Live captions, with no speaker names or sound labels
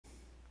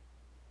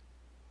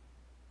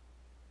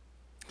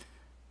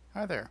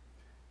Hi there.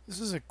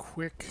 This is a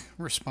quick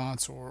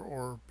response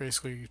or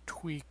basically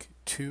tweak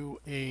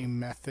to a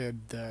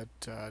method that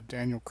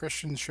Daniel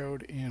Christian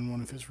showed in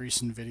one of his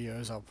recent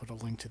videos. I'll put a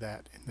link to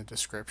that in the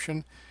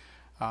description.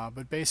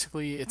 But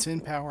basically, it's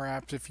in Power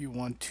Apps if you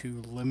want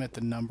to limit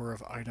the number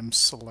of items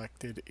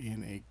selected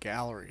in a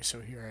gallery.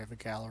 So here I have a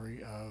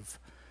gallery of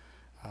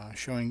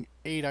showing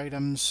 8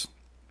 items.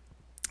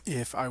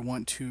 If I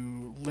want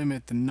to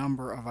limit the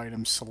number of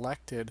items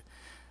selected,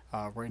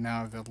 right now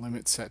I have the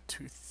limit set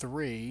to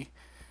 3.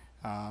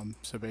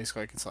 So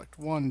basically I can select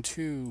 1,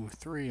 2,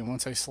 3, and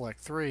once I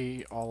select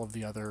 3, all of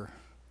the other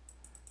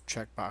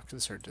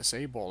checkboxes are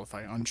disabled. If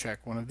I uncheck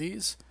one of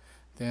these,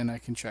 then I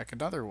can check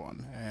another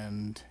one,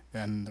 and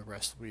then the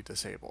rest will be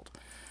disabled.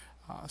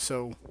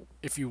 So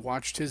if you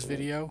watched his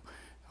video,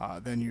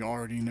 then you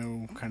already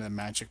know kind of the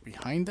magic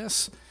behind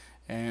this,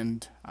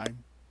 and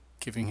I'm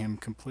giving him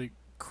complete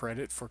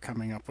credit for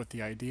coming up with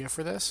the idea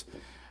for this.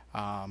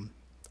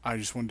 I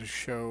just wanted to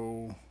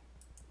show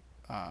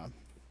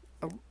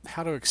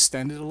how to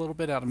extend it a little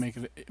bit, how to make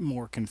it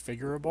more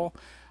configurable,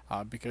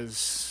 because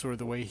sort of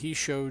the way he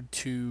showed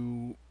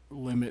to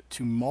limit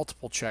to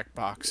multiple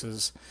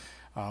checkboxes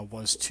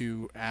was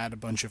to add a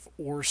bunch of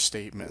or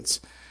statements.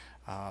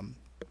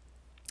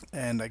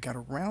 And I got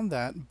around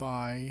that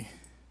by,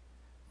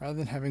 rather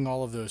than having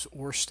all of those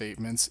or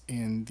statements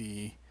in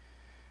the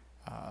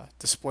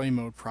display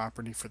mode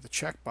property for the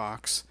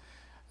checkbox,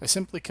 I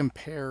simply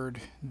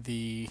compared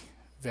the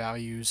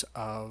values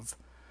of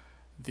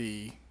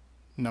the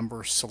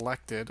number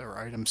selected or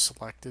item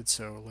selected,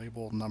 so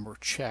label number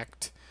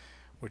checked,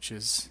 which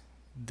is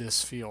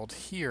this field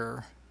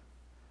here,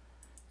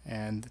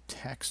 and the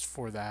text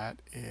for that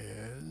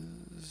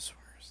is,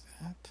 where's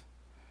that,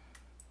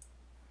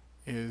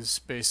 is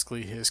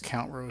basically his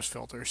count rows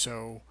filter.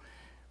 So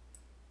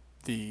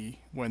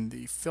when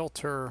the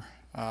filter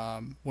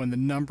when the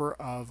number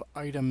of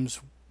items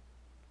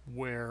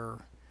where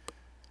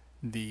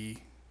the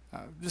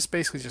this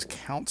basically just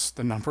counts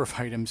the number of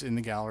items in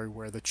the gallery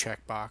where the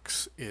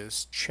checkbox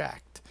is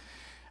checked.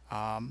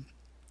 And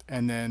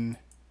then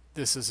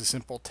this is a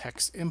simple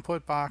text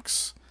input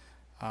box,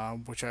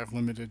 which I've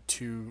limited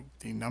to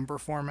the number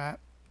format.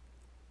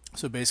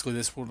 So basically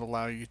this would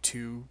allow you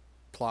to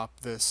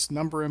plop this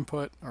number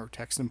input or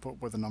text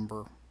input with a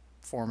number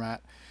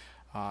format,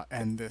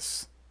 and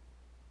this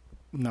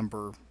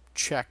number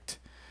checked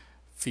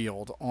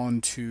field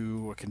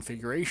onto a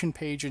configuration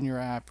page in your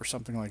app or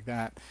something like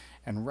that,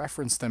 and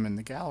reference them in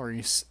the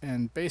galleries.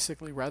 And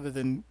basically, rather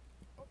than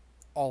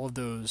all of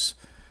those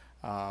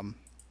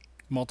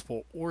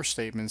multiple or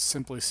statements,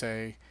 simply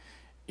say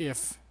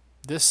if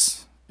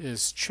this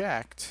is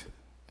checked,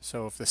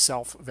 so if the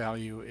self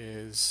value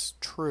is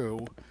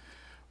true,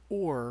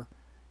 or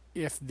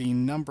if the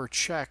number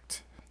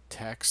checked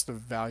text, the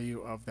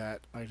value of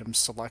that item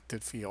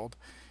selected field,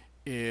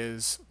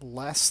 is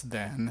less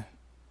than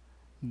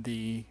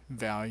the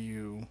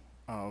value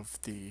of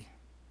the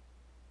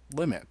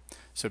limit.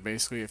 So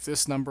basically, if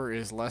this number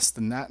is less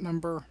than that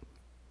number,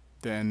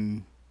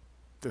 then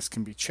this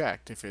can be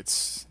checked. If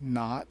it's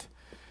not,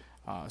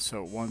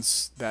 so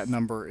once that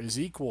number is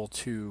equal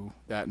to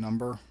that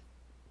number,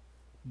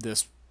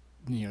 this,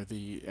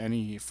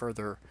 any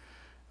further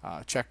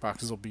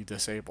checkboxes will be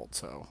disabled.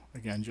 So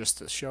again, just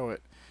to show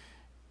it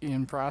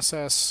in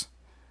process,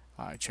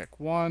 I check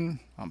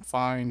 1, I'm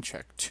fine.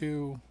 Check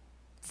 2,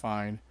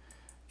 fine.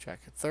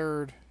 Check a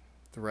third,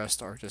 the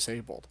rest are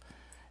disabled.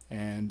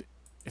 And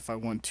if I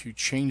want to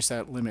change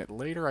that limit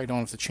later, I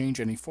don't have to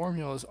change any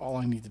formulas. All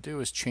I need to do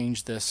is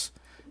change this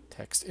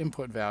text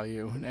input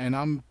value, and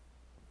I'm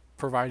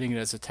providing it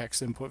as a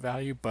text input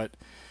value, but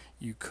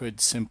you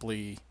could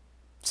simply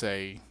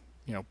say,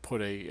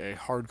 put a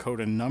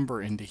hard-coded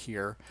number into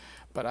here.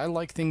 But I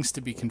like things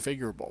to be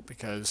configurable,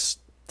 because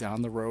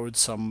down the road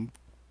some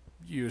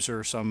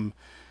user, some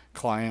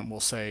client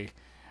will say,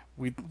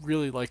 we'd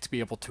really like to be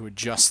able to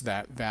adjust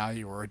that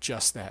value or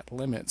adjust that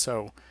limit.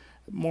 So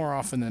more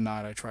often than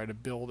not, I try to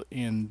build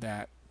in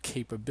that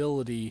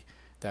capability,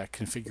 that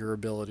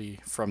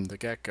configurability from the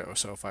get-go.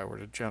 So if I were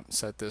to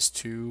set this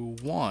to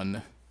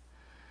 1,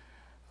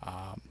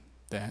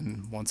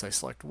 then once I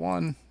select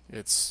 1,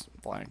 it's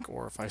blank.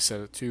 Or if I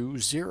set it to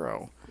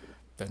 0,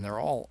 then they're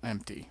all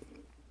empty.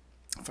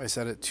 If I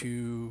set it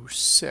to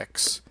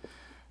 6,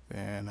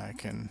 then I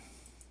can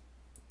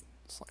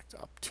select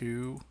up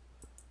to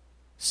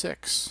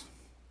 6.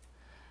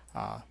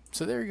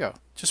 So there you go.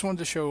 Just wanted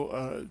to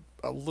show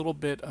a little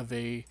bit of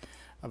a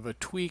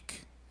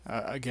tweak.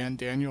 Again,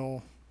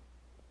 Daniel,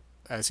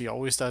 as he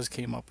always does,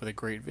 came up with a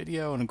great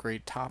video and a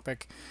great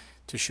topic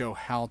to show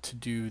how to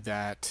do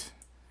that,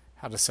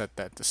 how to set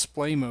that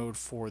display mode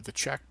for the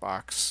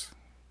checkbox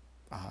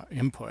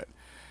input.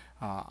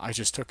 I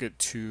just took it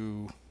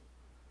to,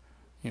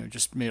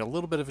 just made a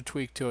little bit of a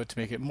tweak to it to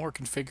make it more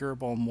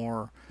configurable,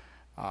 more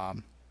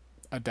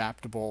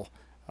adaptable,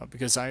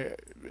 because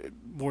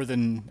more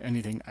than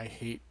anything, I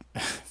hate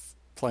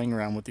playing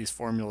around with these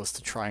formulas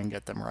to try and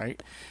get them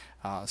right.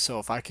 So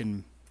if I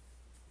can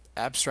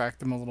abstract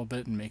them a little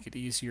bit and make it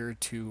easier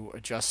to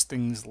adjust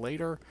things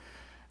later,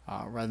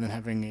 rather than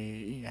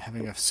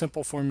having a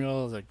simple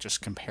formula like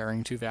just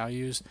comparing two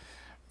values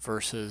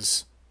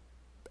versus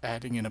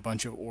adding in a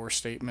bunch of or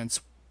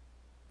statements,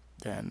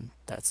 then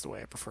that's the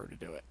way I prefer to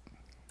do it.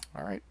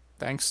 All right,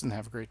 thanks and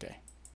have a great day.